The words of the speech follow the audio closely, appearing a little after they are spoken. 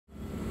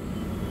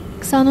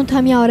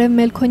28-ամյա Արև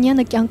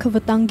Մելքոնյանը կյանքը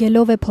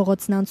վտանգելով է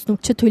փողոցն անցնում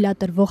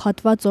չթույլատրվող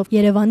հատվածով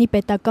Երևանի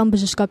պետական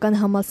բժշկական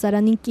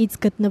համալսարանին կից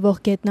գտնվող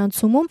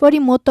գետնանցումում,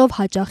 որի մոտով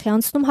հաճախ է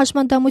անցնում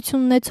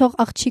հաշմանդամություն ունեցող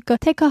աղջիկը,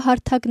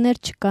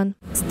 թեքահարթակներ չկան։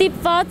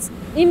 Ստիպված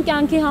իմ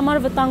կյանքի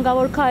համար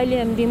վտանգավոր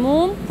քայլի եմ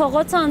դիմում,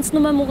 փողոցը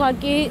անցնում եմ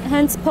ուղղակի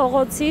հենց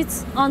փողոցից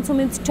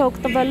անցումից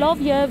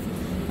չօգտվելով եւ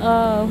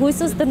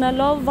հույսս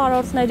դնելով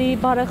վարորդների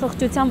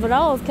բարեխղճության վրա,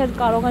 ովքեր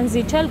կարող են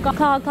զիջել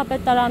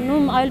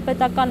քաղաքապետարանում, այլ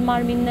պետական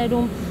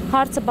մարմիններում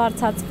հարցը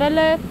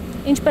բարձրացվել է,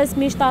 ինչպես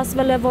միշտ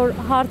ասվել է, որ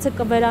հարցը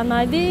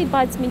կվերանայվի,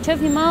 բայց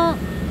մինչև հիմա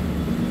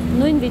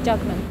նույն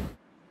վիճակն է։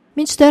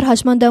 Մինչդեռ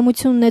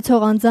հաշմանդամություն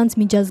ունեցող անձանց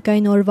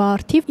միջազգային օրվա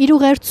առթիվ իր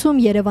ուղերձում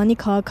Երևանի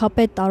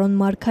քաղաքապետ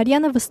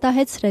Մարգարյանը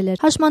վստահեցրել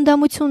էր.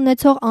 հաշմանդամություն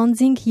ունեցող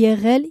անձինք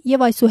եղել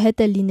եւ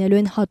այսուհետ էլ լինելու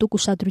են հատուկ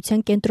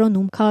ուշադրության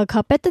կենտրոնում։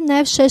 Քաղաքապետը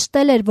նաեւ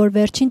շեշտել էր, որ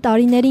վերջին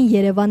տարիներին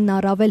Երևանն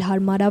առավել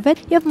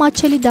հարմարավետ եւ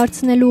մատչելի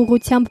դարձնելու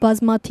ուղղությամբ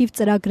բազմաթիվ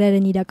ծրագրեր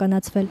են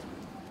իրականացվել։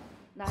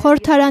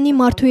 Խորհրդարանի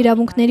մարդու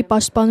իրավունքների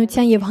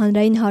պաշտպանության եւ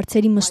հանրային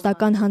հարցերի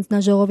մշտական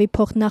հանձնաժողովի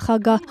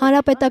փոխնախագահ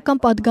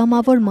հանրապետական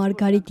падգամավոր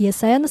Մարգարիտ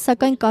Եսայանը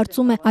սակայն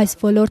կարծում է այս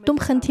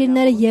ոլորտում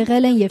խնդիրները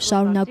եղել են եւ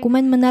շարունակում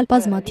են մնալ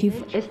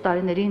բազմաթիվ։ Այս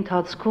տարիների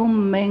ընթացքում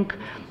մենք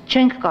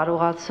չենք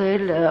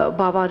կարողացել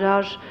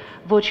բավարար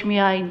ոչ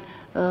միայն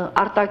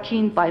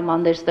արտաքին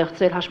պայմաններ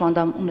ստեղծել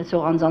հաշմանդամ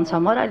ունեցող անձանց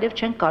համար, այլև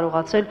չենք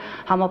կարողացել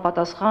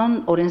համապատասխան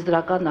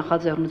օրենսդրական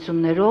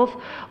նախաձեռնություններով,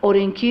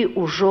 օրենքի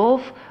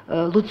ուժով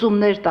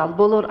լուծումներ տալ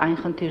բոլոր այն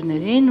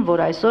խնդիրներին,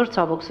 որ այսօր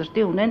ցավոք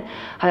սրտի ունեն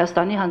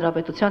Հայաստանի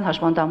Հանրապետության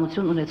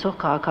հաշմանդամություն ունեցող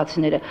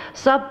քաղաքացիները։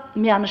 Սա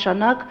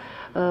միանշանակ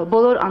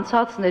բոլոր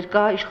անցած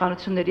ներկա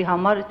իշխանությունների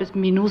համար այսպես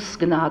մինուս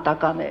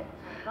գնահատական է։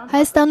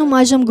 Հայաստանում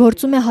այժմ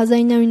գործում է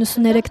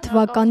 1993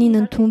 թվականին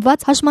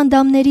ընդունված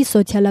հաշմանդամների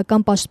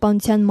սոցիալական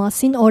պաշտպանության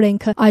մասին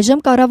օրենքը։ Այժմ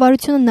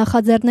կառավարությունը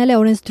նախաձեռնել է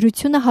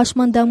օրենսդրությունը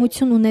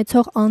հաշմանդամություն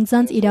ունեցող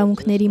անձանց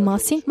իրավունքների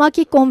մասին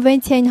ՄԱԿ-ի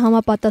կոնվենցիային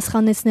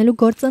համապատասխանեցնելու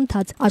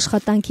գործընթաց։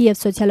 Աշխատանքի եւ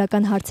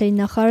սոցիալական հարցերի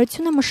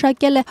նախարարությունը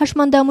մշակել է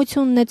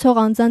հաշմանդամություն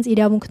ունեցող անձանց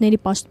իրավունքների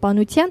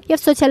պաշտպանության եւ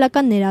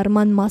սոցիալական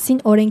ներառման մասին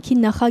օրենքի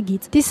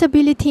նախագիծ։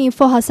 Disability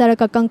Info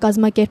հասարակական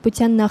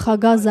կազմակերպության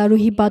նախագահ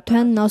Զարուհի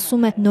Բաթոյանն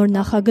ասում է, նոր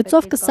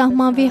նախագծով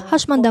սահմանվի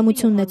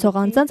հաշմանդամություն ունեցող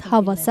անձանց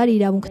հավասար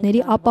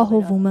իրավունքների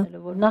ապահովումը։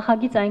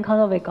 Նախագիծ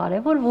այնքանով է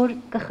կարևոր, որ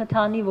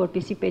կխթանի,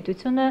 որպեսզի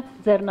պետությունը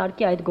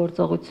ձեռնարկի այդ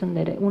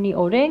գործողությունները։ Ունի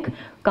օրենք,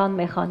 կան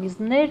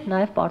մեխանիզմներ,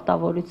 նաև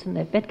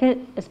պարտավորություններ։ Պետք է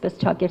այսպես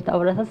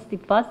ճակերտավորած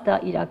ստիպված դա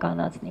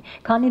իրականացնի։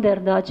 Քանի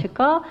դեռ դա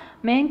չկա,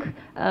 մենք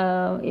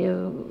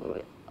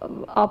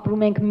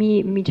ապրում ենք մի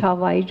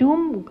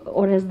միջավայրում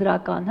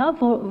օրենսդրական,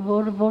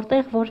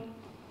 որտեղ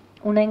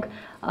ունենք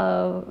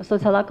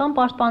սոցիալական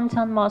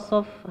պաշտպանության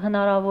մասով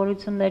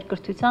հնարավորություններ,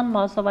 կրթության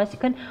մասով,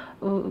 այսինքն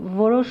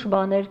որոշ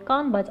բաներ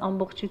կան, բայց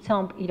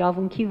ամբողջությամբ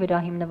իրավունքի վրա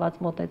հիմնված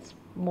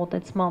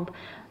մոտեցմամբ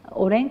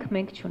օրենք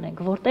մենք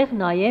չունենք, որտեղ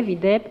նաև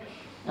իդեպ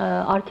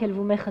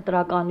արգելվում է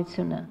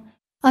խտրականությունը։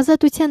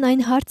 Ազատության այն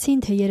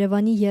հարցին, թե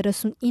Երևանի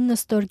 39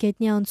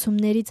 ստորգետնյա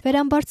անցումներից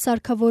վերամբարձ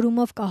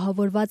սարքավորումով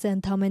կահավորված է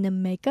ընդամենը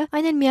մեկը,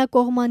 այն էլ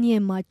միակողմանի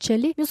է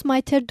մատչելի, մյուս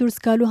մայթեր դուրս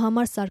գալու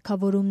համար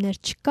սարքավորումներ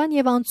չկան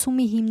եւ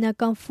անցումի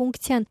հիմնական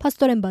ֆունկցիան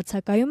փաստորեն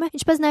բացակայում է,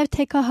 ինչպես նաեւ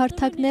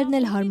թեքահարթակներն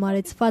էլ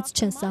հարմարեցված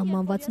չեն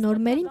սահմանված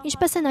նորմերին,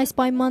 ինչպես են այս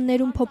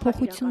պայմաններում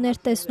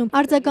փոփոխություններ տեսնում,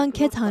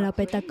 արձագանքեց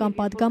հանրապետական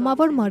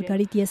падգամավոր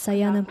Մարգարիտ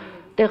Եսայանը։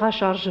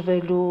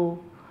 Տեղաշարժվելու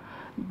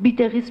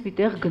Բիտեղից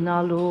բիտեղ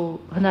գնալու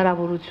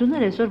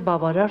հնարավորությունները այսօր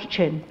բավարար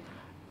չեն։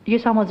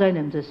 Ես համաձայն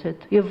եմ ձեզ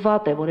հետ եւ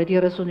վատ է, որ այդ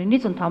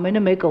 39-ից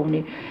ընդամենը մեկը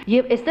ունի։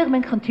 Եվ այստեղ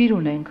մենք խնդիր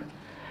ունենք։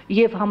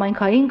 Եվ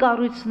համայնքային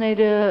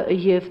կառույցները,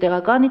 եւ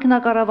տեղական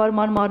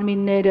ինքնակառավարման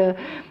մարմինները,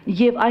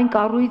 եւ այն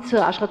կառույցը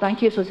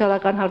աշխատանքի եւ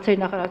սոցիալական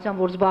հարցերի նախարարության,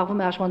 որ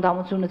զբաղվում է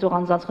հաշմանդամություն ունեցող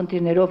անձանց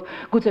խնդիրներով,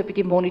 գուցե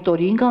պիտի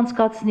մոնիտորինգ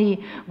անցկացնի,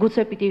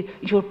 գուցե պիտի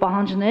ինչ-որ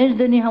պահանջներ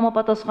դնի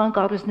համապատասխան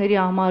կառույցների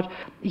համար,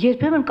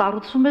 երբեմն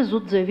կառուցվում է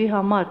զուտ ձևի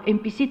համար,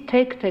 այնպիսի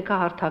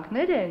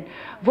թեքահարթակներ են,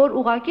 որ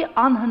ուղղակի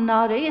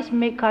անհնար է, ես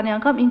մեկ քանի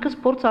անգամ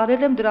ինքս փորձ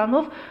արել եմ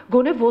դրանով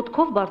գոնե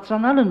ոտքով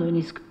բարձրանալը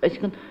նույնիսկ,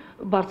 այսինքն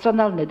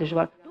բարձրանալն է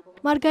դժվար։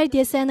 Մարգարիտ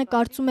Եսայանը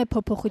կարծում է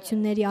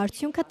փոփոխությունների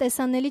արդյունքը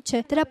տեսանելի չէ,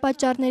 դրա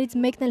պատճառներից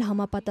մեկն էլ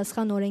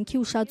համապատասխան օրենքի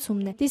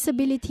ուշացումն է։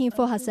 Disability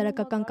Info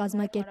հասարակական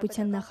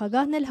կազմակերպության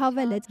նախագահն էլ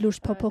հավելեց, լուրջ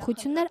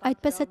փոփոխություններ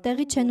այդպես է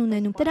տեղի չեն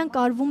ունենում, դրանք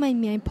արվում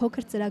են միայն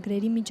փոքր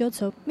ծրագրերի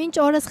միջոցով։ Մինչ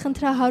օրս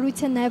խնդրահարույց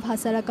է նաև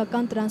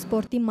հասարակական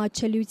տրանսպորտի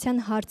մատչելիության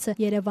հարցը։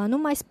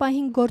 Երևանում այս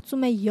պահին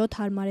գործում է 7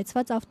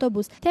 հարմարեցված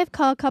ավտոբուս, թեև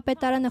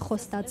քաղաքապետարանը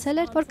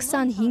խոստացել էր, որ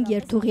 25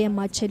 երթուղի է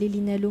մատչելի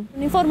լինելու։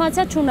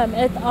 Ինֆորմացիա չունեմ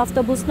այդ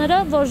ավտոբուսները,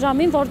 որ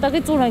ժամին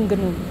որտեղից ուր են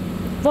գնում,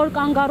 որ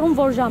կանգառում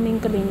որ ժամին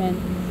կլինեն։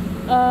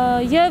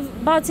 Եվ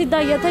բացի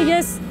դա, եթե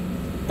ես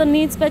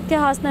տնից պետք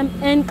է հասնեմ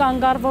այն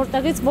կանգառ,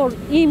 որտեղից որ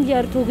իմ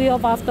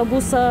երթուղիով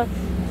ավտոբուսը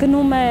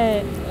գնում է,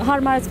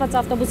 հարմարեցված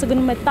ավտոբուսը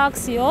գնում է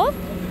տաքսիով,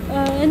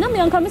 այնա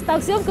միանգամից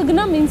տաքսիով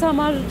կգնամ ինձ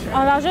համար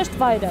անհրաժեշտ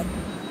վայրը։